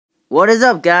What is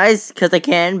up, guys? Cause I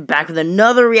can, back with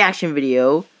another reaction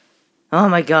video. Oh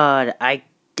my god, I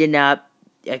could not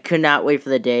wait for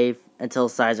the day until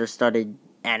Sizer started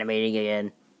animating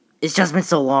again. It's just been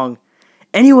so long.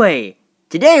 Anyway,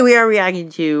 today we are reacting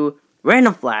to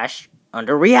Random Flash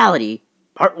Under Reality,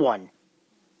 Part 1.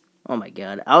 Oh my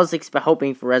god, I was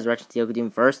hoping for Resurrection Steel could do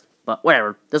him first, but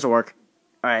whatever, this'll work.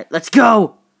 Alright, let's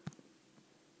go!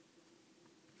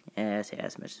 Yes,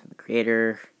 message from the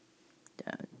creator.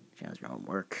 Channel's your own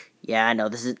work. Yeah, I know,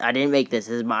 I didn't make this.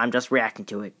 I'm just reacting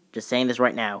to it. Just saying this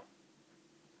right now.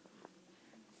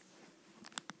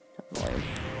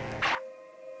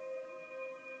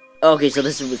 Okay, so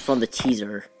this is from the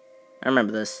teaser. I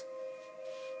remember this.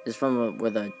 This is from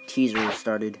where the teaser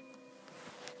started.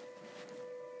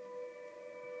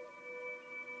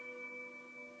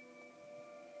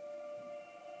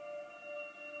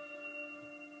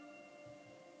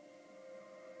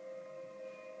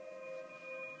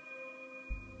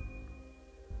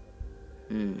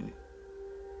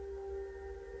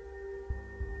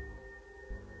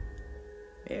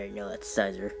 There, you know that's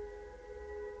Sizer.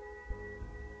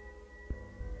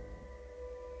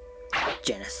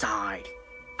 Genocide.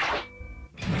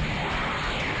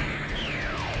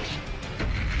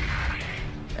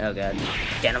 Oh god.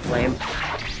 Genoflame.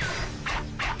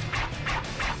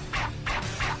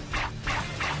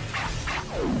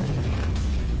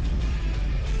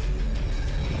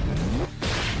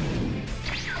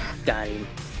 Got him.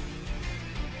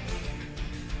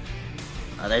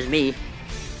 Oh, there's me.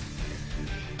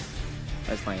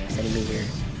 I was finding sending me here.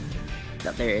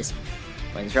 No, there he is.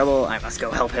 When in trouble, I must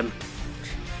go help him.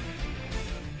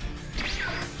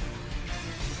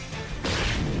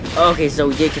 Okay, so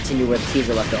we did continue where the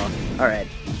teaser left off. Alright.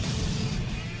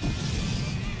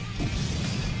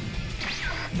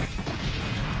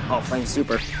 Oh, Flame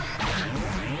Super.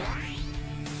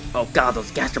 Oh god,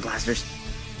 those Gaster Blasters.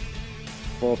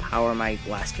 Full power my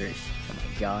blasters. Oh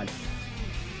my god.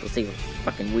 Those things are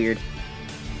fucking weird.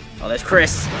 Oh, there's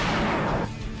Chris.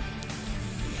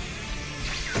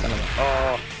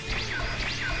 Oh.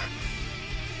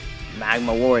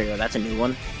 Magma Warrior, that's a new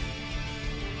one.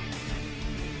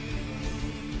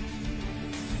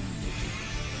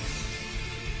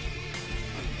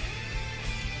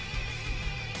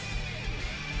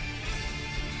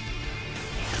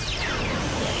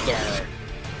 Get out of there.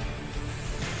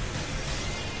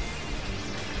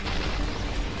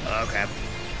 Oh, crap.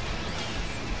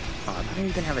 Oh, I don't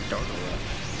even have a Dark Aura.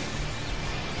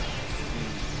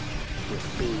 Would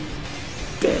be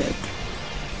dead.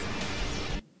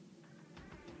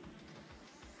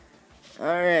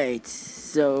 Alright,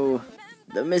 so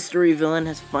the mystery villain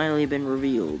has finally been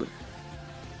revealed.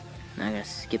 Now I'm gonna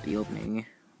skip the opening.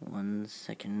 1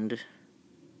 second.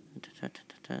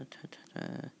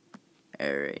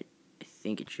 Alright, I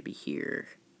think it should be here.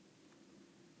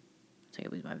 I think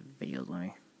I lose my videos on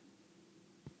me.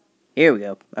 Here we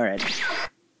go. Alright.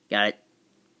 Got it.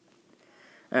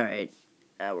 Alright.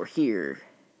 We're here.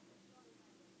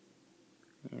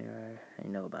 Yeah, I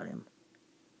know about him.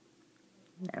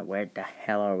 Now, where the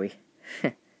hell are we?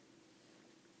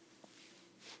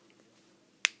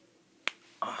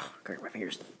 Oh, great, my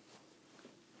fingers.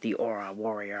 The Aura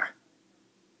Warrior.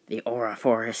 The Aura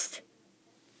Forest.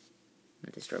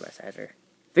 Destroyed by Sizer.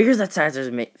 Figures that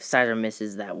Sizer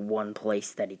misses that one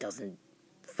place that he doesn't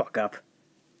fuck up.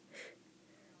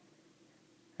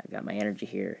 I've got my energy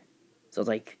here. So it's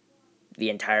like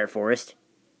the entire forest.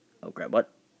 Oh, crap,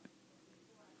 what?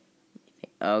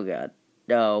 Oh, god.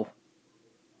 No.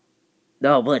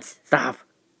 No, Blitz, stop.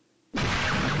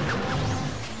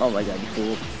 Oh my god, you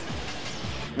fool.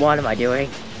 What am I doing?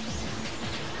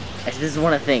 Actually, this is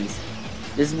one of the things.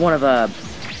 This is one of,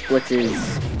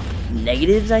 Blitz's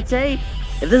negatives, I'd say.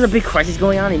 If there's a big crisis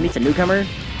going on and he meets a newcomer,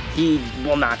 he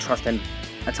will not trust him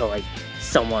until, like,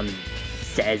 someone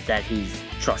says that he's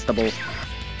trustable.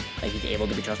 Like, he's able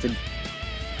to be trusted.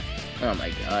 Oh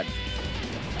my god.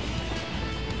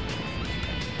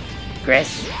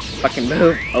 Chris, fucking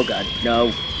move. Oh god,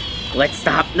 no. Let's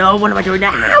stop. No, what am I doing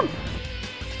now?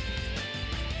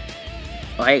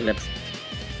 Oh, hey, Eclipse.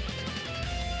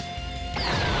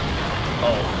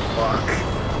 Oh, fuck.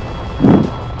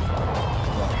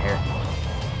 Long hair.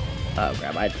 Oh,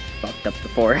 crap, I fucked up the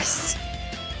forest.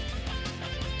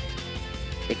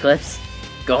 Eclipse,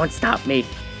 go and stop me.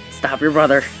 Stop your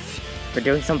brother for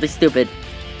doing something stupid.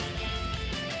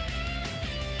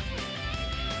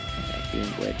 Okay, doing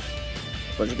glitch.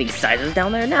 What, do you think Sizer's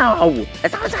down there? No!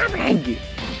 That's not what's happening!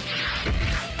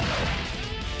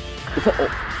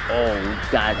 Oh,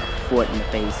 god, a foot in the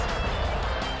face.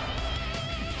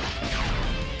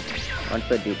 1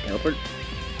 foot, dude, teleport?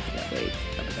 Yeah, wait,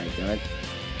 I think I done it.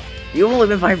 You've only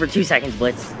been fighting for 2 seconds,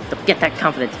 Blitz. Don't get that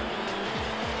confident.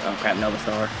 Oh crap, Nova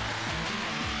Star.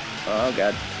 Oh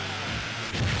god.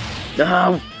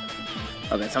 No!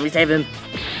 Okay, somebody save him.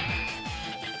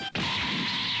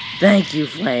 Thank you,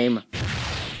 Flame.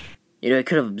 You know, it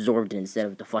could have absorbed it instead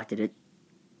of deflected it.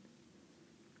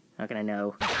 How can I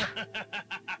know?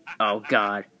 Oh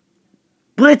god.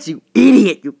 Blitz, you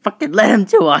idiot! You fucking let him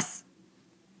to us!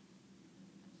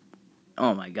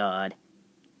 Oh my god.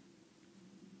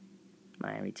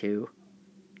 Miami 2.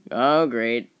 Oh,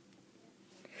 great.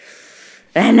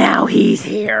 And now he's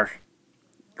here.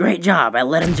 Great job, I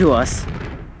let him to us.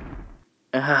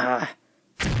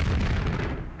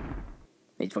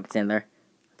 He's fucking standing there.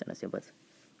 Then I see Blitz.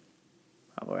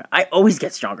 I always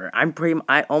get stronger.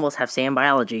 I almost have Saiyan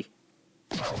biology.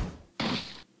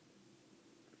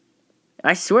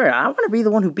 I swear, I want to be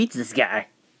the one who beats this guy.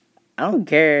 I don't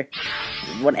care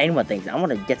what anyone thinks. I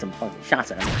want to get some fucking shots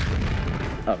at him.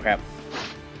 Oh, crap.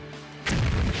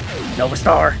 Nova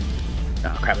Star!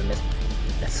 Oh, crap, I missed.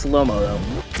 That's slow-mo, though.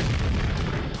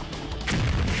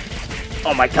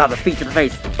 Oh, my God, the feet to the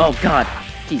face. Oh, God.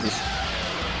 Jesus.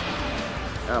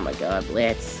 Oh, my God,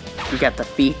 Blitz. You got the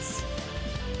feats.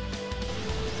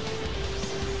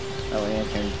 Oh, we're gonna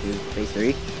turn to phase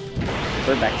 3.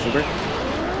 Super, back to super.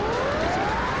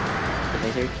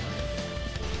 Phase 3.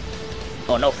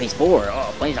 Oh no, phase 4.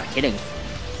 Oh, Flame's not kidding.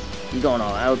 He's going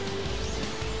all out.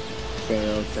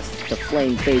 So, the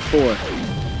Flame phase 4. Yeah,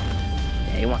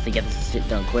 he wants to get this shit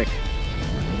done quick.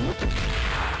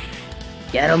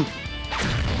 Get him!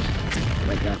 Oh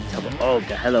my god, oh,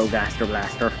 hello, Gaster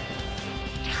Blaster.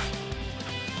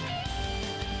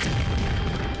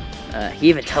 He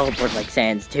even teleports like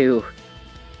Sans too.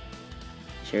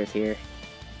 Sure is here.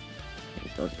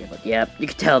 He's supposed to give up. Yep, you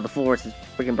can tell the force is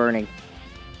freaking burning.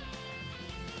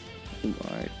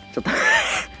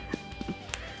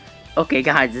 Okay,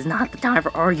 guys, it's not the time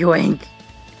for arguing.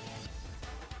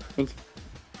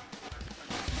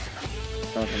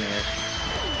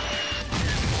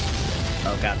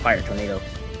 Oh god, fire tornado.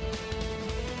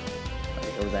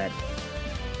 What was that?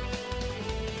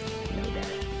 No dash.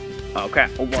 Oh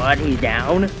crap, what? He's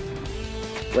down?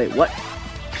 Wait, what?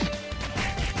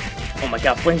 Oh my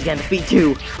god, Flame's getting the feet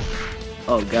too!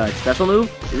 Oh god, special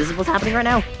move? Is this what's happening right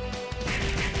now?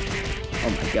 Oh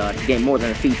my god, he's getting more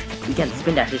than a feet. He's getting the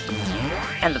spin dashes.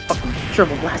 And the fucking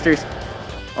triple blasters.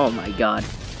 Oh my god.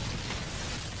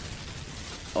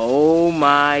 Oh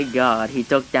my god, he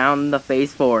took down the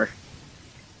phase 4.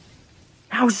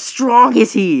 How strong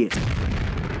is he?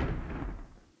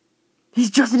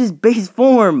 He's just in his base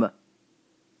form.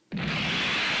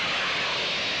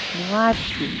 What?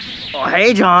 Oh,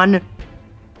 hey, John.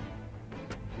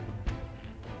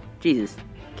 Jesus.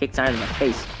 Kicked side in my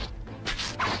face.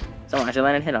 Someone actually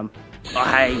landed and hit him. Oh,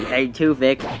 hey, too,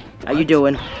 Vic. How you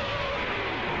doing?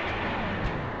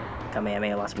 Come here, I may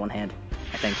have lost one hand.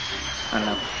 I think. I don't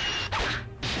know.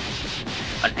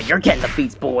 Oh, you're getting the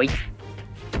feats, boy.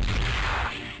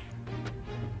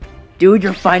 Dude,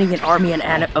 you're fighting an army of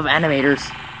animators.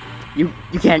 You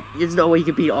can't. There's no way you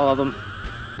can beat all of them.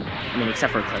 I mean,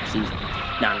 except for Eclipse. He's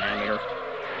not an animator.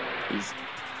 He's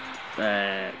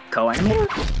co-animator.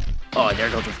 Oh, there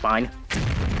goes the spine.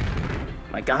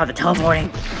 My God, the teleporting.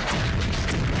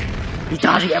 He's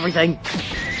dodging everything.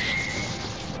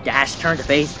 Dash, turn to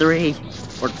phase 3.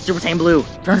 Or Super Saiyan Blue.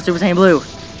 Turn to Super Saiyan Blue.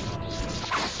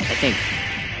 I think.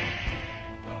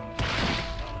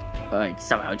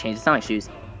 Somehow changed his sonic shoes.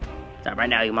 Stop right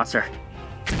now, you monster.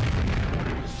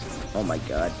 Oh my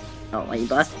god. Oh, lightning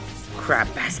blast. Crab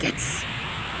baskets.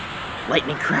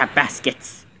 Lightning crab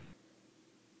baskets.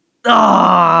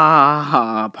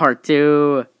 Ah, part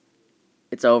 2.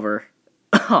 It's over.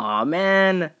 Aw,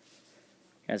 man.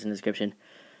 Guys in the description.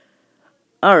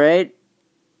 Alright.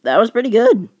 That was pretty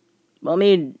good. Well, I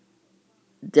mean,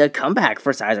 the comeback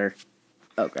for Sizer.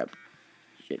 Oh, crap.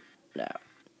 Shit. No.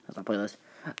 That's not playlist.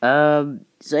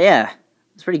 So yeah.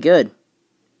 It's pretty good.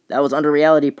 That was Under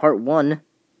Reality Part 1.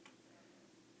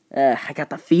 I got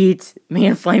the feat. Me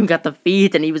and Flame got the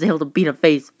feat, and he was able to beat a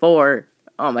phase 4.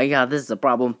 Oh my god, this is a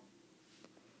problem.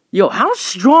 Yo, how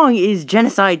strong is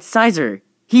Genocide Sizer?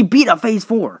 He beat a phase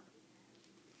 4.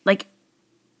 Like,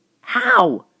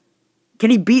 how? Can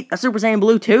he beat a Super Saiyan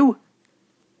Blue too?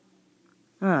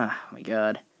 Oh my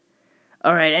god.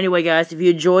 Alright, anyway guys, if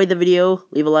you enjoyed the video,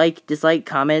 leave a like, dislike,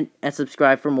 comment, and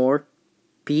subscribe for more.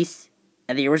 Peace.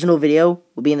 And the original video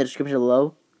will be in the description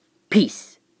below.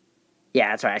 Peace. Yeah,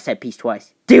 that's right, I said peace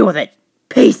twice. Deal with it.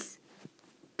 Peace.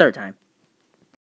 3rd time.